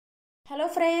Hello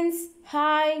friends,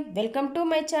 hi, welcome to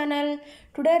my channel.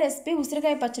 Today recipe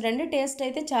ఉసిరికాయ పచ్చడి అండి. టేస్ట్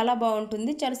అయితే చాలా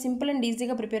బాగుంటుంది. చాలా సింపుల్ అండ్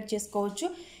ఈజీగా ప్రిపేర్ చేసుకోవచ్చు.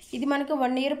 ఇది మనకు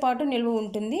 1 ఇయర్ పాటు నిల్వ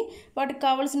ఉంటుంది. వాటికి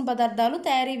కావాల్సిన పదార్థాలు,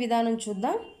 తయారీ విధానం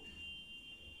చూద్దాం.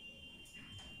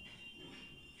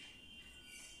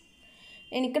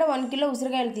 నేను ఇక్కడ 1 కిలో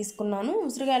ఉసిరికాయలు తీసుకున్నాను.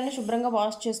 ఉసిరికాయలను శుభ్రంగా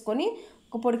వాష్ చేసుకొని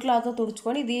ఒక పొడి క్లాత్తో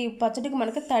తుడుచుకొని, ఇది పచ్చడికి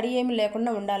మనకు తడి ఏమి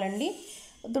లేకుండా ఉండాలండి.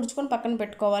 తుడుచుకొని పక్కన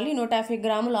పెట్టుకోవాలి. 150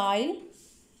 గ్రాముల ఆయిల్,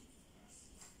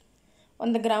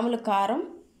 100 గ్రాముల కారం,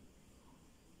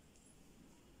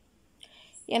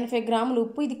 80 గ్రాముల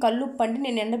ఉప్పు. ఇది కల్లుప్పు అండి.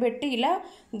 నేను ఎండబెట్టి ఇలా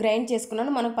గ్రైండ్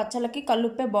చేసుకున్నాను. మనకు పచ్చళ్ళకి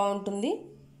కల్లుప్పే బాగుంటుంది.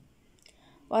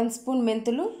 1 స్పూన్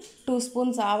మెంతులు, 2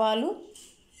 స్పూన్స్ ఆవాలు,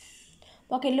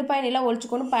 ఒక ఎల్లిపాయని ఇలా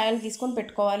ఒలుచుకొని పాయలు తీసుకొని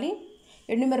పెట్టుకోవాలి.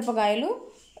 ఎండుమిరపకాయలు,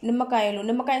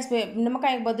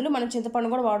 నిమ్మకాయకు బదులు మనం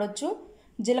చింతపండు కూడా వాడవచ్చు.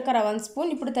 జీలకర్ర 1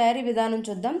 స్పూన్. ఇప్పుడు తయారీ విధానం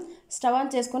చూద్దాం. స్టవ్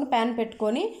ఆన్ చేసుకొని ప్యాన్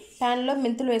పెట్టుకొని ప్యాన్లో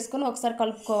మెంతులు వేసుకొని ఒకసారి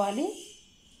కలుపుకోవాలి.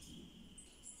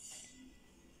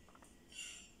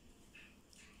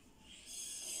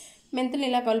 మెంతులు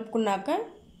ఇలా కలుపుకున్నాక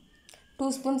 2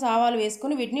 స్పూన్స్ ఆవాలు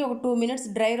వేసుకొని వీటిని ఒక 2 మినిట్స్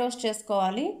డ్రై రోస్ట్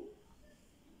చేసుకోవాలి.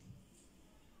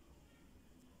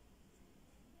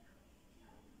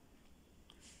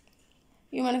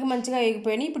 ఇవి మనకి మంచిగా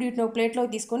వేగిపోయినాయి. ఇప్పుడు వీటిని ఒక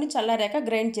ప్లేట్లోకి తీసుకొని చల్లారాక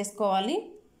గ్రైండ్ చేసుకోవాలి.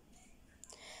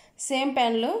 సేమ్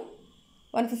ప్యాన్లో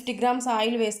 150 గ్రామ్స్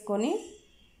ఆయిల్ వేసుకొని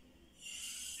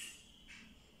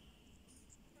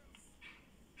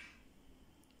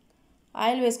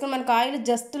మనకు ఆయిల్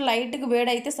జస్ట్ లైట్గా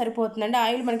వేడైతే సరిపోతుందండి.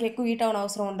 ఆయిల్ మనకి ఎక్కువ హీట్ అవ్వని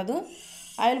అవసరం ఉండదు.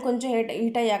 ఆయిల్ కొంచెం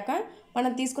హీట్ అయ్యాక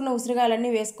మనం తీసుకున్న ఉసిరికాయలన్నీ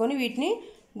వేసుకొని వీటిని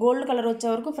గోల్డ్ కలర్ వచ్చే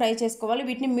వరకు ఫ్రై చేసుకోవాలి.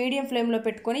 వీటిని మీడియం ఫ్లేమ్లో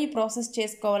పెట్టుకొని ఈ ప్రాసెస్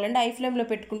చేసుకోవాలండి. హై ఫ్లేమ్లో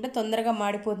పెట్టుకుంటే తొందరగా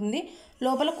మాడిపోతుంది,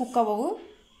 లోపల కుక్ అవ్వవు.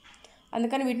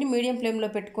 అందుకని వీటిని మీడియం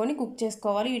ఫ్లేమ్లో పెట్టుకొని కుక్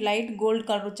చేసుకోవాలి. లైట్ గోల్డ్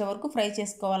కలర్ వచ్చే వరకు ఫ్రై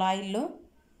చేసుకోవాలి ఆయిల్లో.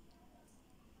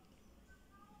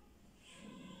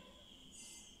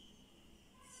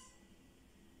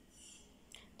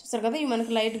 చూస్తారు కదా, ఇవి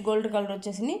మనకి లైట్ గోల్డ్ కలర్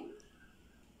వచ్చేసి.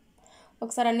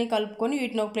 ఒకసారి అన్నీ కలుపుకొని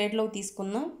వీటిని ఒక ప్లేట్లోకి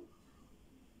తీసుకుందాం.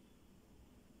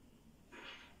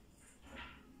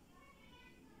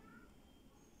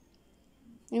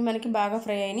 ఇవి మనకి బాగా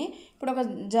ఫ్రై అయినాయి. ఇప్పుడు ఒక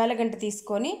జాలగంట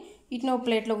తీసుకొని వీటిని ఒక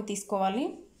ప్లేట్లోకి తీసుకోవాలి.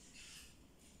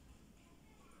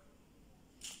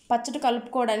 పచ్చడి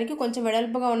కలుపుకోవడానికి కొంచెం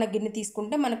వెడల్పుగా ఉన్న గిన్నె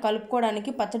తీసుకుంటే మనకు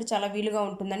కలుపుకోవడానికి పచ్చడి చాలా వీలుగా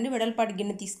ఉంటుందండి. వెడల్పాటి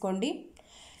గిన్నె తీసుకోండి.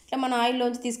 ఇట్లా మన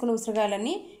ఆయిల్లోంచి తీసుకున్న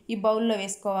ఉసిరికాయలన్నీ ఈ బౌల్లో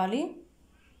వేసుకోవాలి.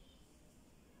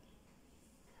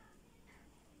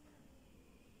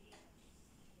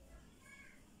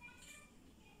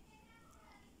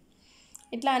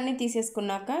 ఇట్లా అన్నీ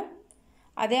తీసేసుకున్నాక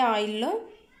అదే ఆయిల్లో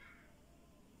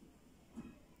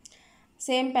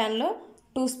సేమ్ ప్యాన్లో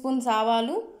 2 స్పూన్స్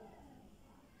ఆవాలు,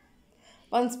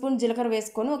 1 స్పూన్ జీలకర్ర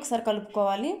వేసుకొని ఒకసారి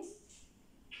కలుపుకోవాలి.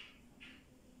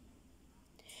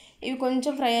 ఇవి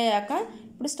కొంచెం ఫ్రై అయ్యాక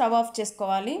ఇప్పుడు స్టవ్ ఆఫ్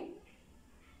చేసుకోవాలి.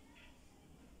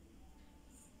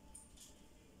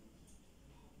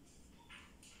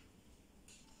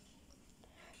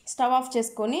 స్టవ్ ఆఫ్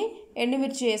చేసుకొని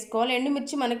ఎండుమిర్చి వేసుకోవాలి.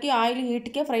 ఎండుమిర్చి మనకి ఆయిల్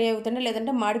హీట్కే ఫ్రై అవుతుంది,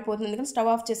 లేదంటే మాడిపోతుంది. అందుకని స్టవ్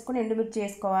ఆఫ్ చేసుకొని ఎండుమిర్చి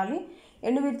వేసుకోవాలి.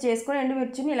 ఎండుమిర్చి వేసుకొని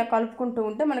ఎండుమిర్చిని ఇలా కలుపుకుంటూ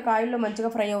ఉంటే మనకు ఆయిల్లో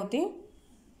మంచిగా ఫ్రై అవుతాయి.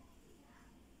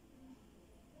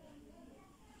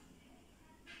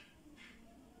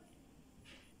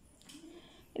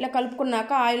 ఇలా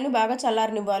కలుపుకున్నాక ఆయిల్ని బాగా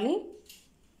చల్లారనివ్వాలి.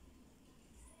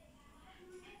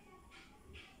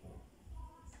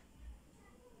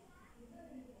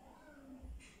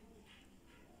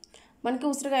 మనకి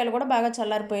ఉసిరికాయలు కూడా బాగా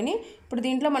చల్లారిపోయినాయి. ఇప్పుడు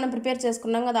దీంట్లో మనం ప్రిపేర్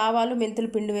చేసుకున్నాం కదా ఆవాలు, మెంతులు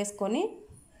పిండి వేసుకొని,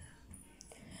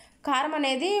 కారం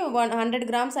అనేది 100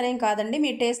 గ్రామ్స్ అనేం కాదండి.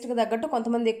 మీ టేస్ట్కి తగ్గట్టు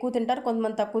కొంతమంది ఎక్కువ తింటారు,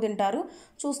 కొంతమంది తక్కువ తింటారు,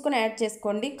 చూసుకొని యాడ్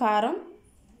చేసుకోండి. కారం,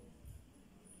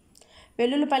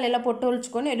 వెల్లుల్లిపాయలు ఇలా పొట్టు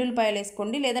ఒలుచుకొని వెల్లుల్లిపాయలు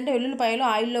వేసుకోండి, లేదంటే వెల్లుల్లిపాయలు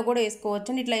ఆయిల్లో కూడా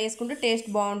వేసుకోవచ్చు. ఇట్లా వేసుకుంటే టేస్ట్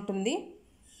బాగుంటుంది.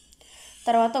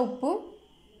 తర్వాత ఉప్పు,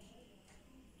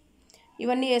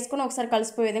 ఇవన్నీ వేసుకొని ఒకసారి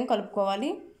కలిసిపోయే విధంగా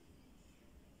కలుపుకోవాలి.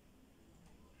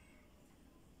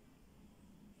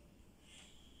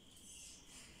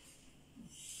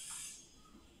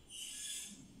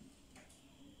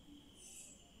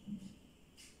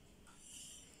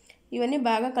 ఇవన్నీ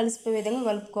బాగా కలిసిపోయే విధంగా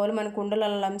కలుపుకోవాలి. మనకు ఉండల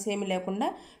లంప్స్ ఏమి లేకుండా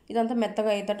ఇదంతా మెత్తగా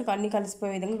అయ్యేటట్టు అన్నీ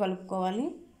కలిసిపోయే విధంగా కలుపుకోవాలి.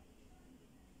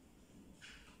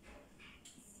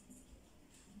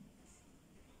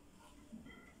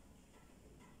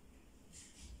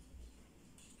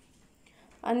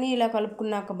 అన్నీ ఇలా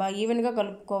కలుపుకున్నాక బాగా ఈవెన్గా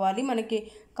కలుపుకోవాలి. మనకి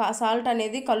సాల్ట్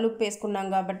అనేది కల్లుప్పు వేసుకున్నాం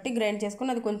కాబట్టి గ్రైండ్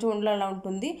చేసుకుని అది కొంచెం ఉండలా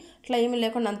ఉంటుంది. ఇట్లా ఏమీ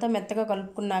లేకుండా అంతా మెత్తగా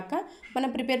కలుపుకున్నాక మనం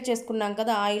ప్రిపేర్ చేసుకున్నాం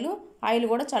కదా ఆయిల్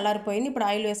కూడా చల్లారిపోయింది. ఇప్పుడు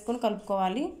ఆయిల్ వేసుకొని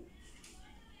కలుపుకోవాలి.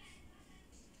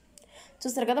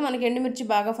 చూస్తారు కదా, మనకి ఎండుమిర్చి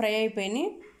బాగా ఫ్రై అయిపోయినాయి.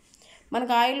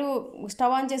 మనకు ఆయిల్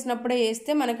స్టవ్ ఆన్ చేసినప్పుడే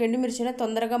వేస్తే మనకు ఎండుమిర్చి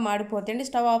తొందరగా మాడిపోతాయండి.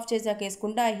 స్టవ్ ఆఫ్ చేసాక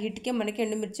వేసుకుంటే ఆ హీట్కే మనకి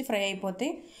ఎండుమిర్చి ఫ్రై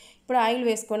అయిపోతాయి. ఇప్పుడు ఆయిల్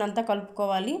వేసుకొని అంతా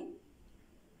కలుపుకోవాలి.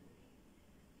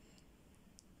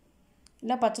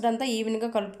 ఇలా పచ్చడి అంతా ఈవెన్గా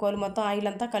కలుపుకోవాలి, మొత్తం ఆయిల్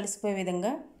అంతా కలిసిపోయే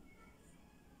విధంగా.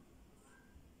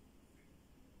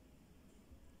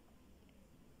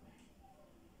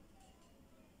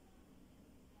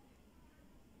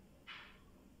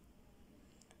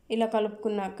 ఇలా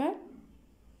కలుపుకున్నాక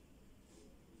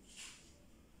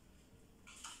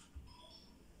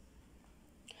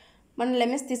మనం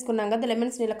లెమన్స్ తీసుకున్నాం కదా,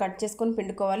 లెమన్స్ని ఇలా కట్ చేసుకొని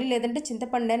పిండుకోవాలి. లేదంటే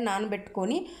చింతపండుని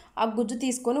నానబెట్టుకొని ఆ గుజ్జు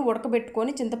తీసుకొని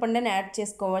ఉడకబెట్టుకొని చింతపండుని యాడ్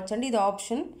చేసుకోవచ్చు అండి. ఇది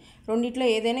ఆప్షన్, రెండిట్లో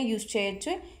ఏదైనా యూజ్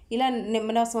చేయొచ్చు. ఇలా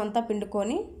నిమ్మరసం అంతా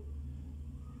పిండుకొని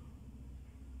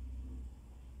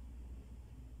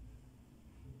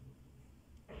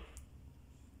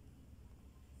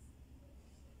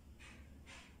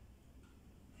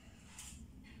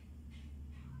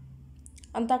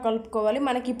అంతా కలుపుకోవాలి.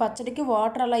 మనకి పచ్చడికి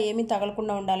వాటర్ అలా ఏమీ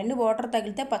తగలకుండా ఉండాలండి. వాటర్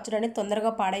తగిలితే పచ్చడి అనేది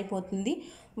తొందరగా పాడైపోతుంది.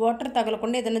 వాటర్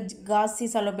తగలకుండా ఏదైనా గాజు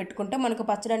సీసాలో పెట్టుకుంటే మనకు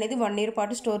పచ్చడి అనేది 1 year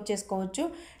పాటు స్టోర్ చేసుకోవచ్చు.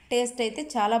 టేస్ట్ అయితే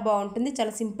చాలా బాగుంటుంది.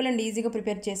 చాలా సింపుల్ అండ్ ఈజీగా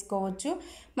ప్రిపేర్ చేసుకోవచ్చు.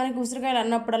 మనకి ఉసిరికాయలు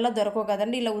అన్నప్పుడల్లా దొరకవు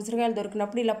కదండి. ఇలా ఉసిరికాయలు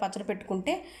దొరికినప్పుడు ఇలా పచ్చడి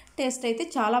పెట్టుకుంటే టేస్ట్ అయితే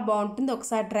చాలా బాగుంటుంది.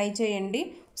 ఒకసారి ట్రై చేయండి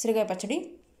ఉసిరికాయ పచ్చడి.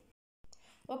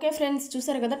 ఓకే ఫ్రెండ్స్,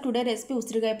 చూసారు కదా టుడే రెసిపీ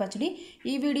ఉసిరికాయ పచ్చడి.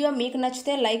 ఈ వీడియో మీకు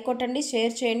నచ్చితే లైక్ కొట్టండి,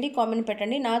 షేర్ చేయండి, కామెంట్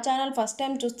పెట్టండి. నా ఛానల్ ఫస్ట్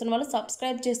టైం చూస్తున్న వాళ్ళు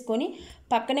సబ్స్క్రైబ్ చేసుకొని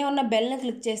పక్కనే ఉన్న బెల్ని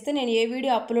క్లిక్ చేస్తే నేను ఏ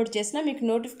వీడియో అప్లోడ్ చేసినా మీకు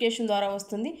నోటిఫికేషన్ ద్వారా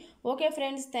వస్తుంది. Okay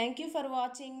friends, thank you for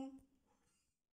watching.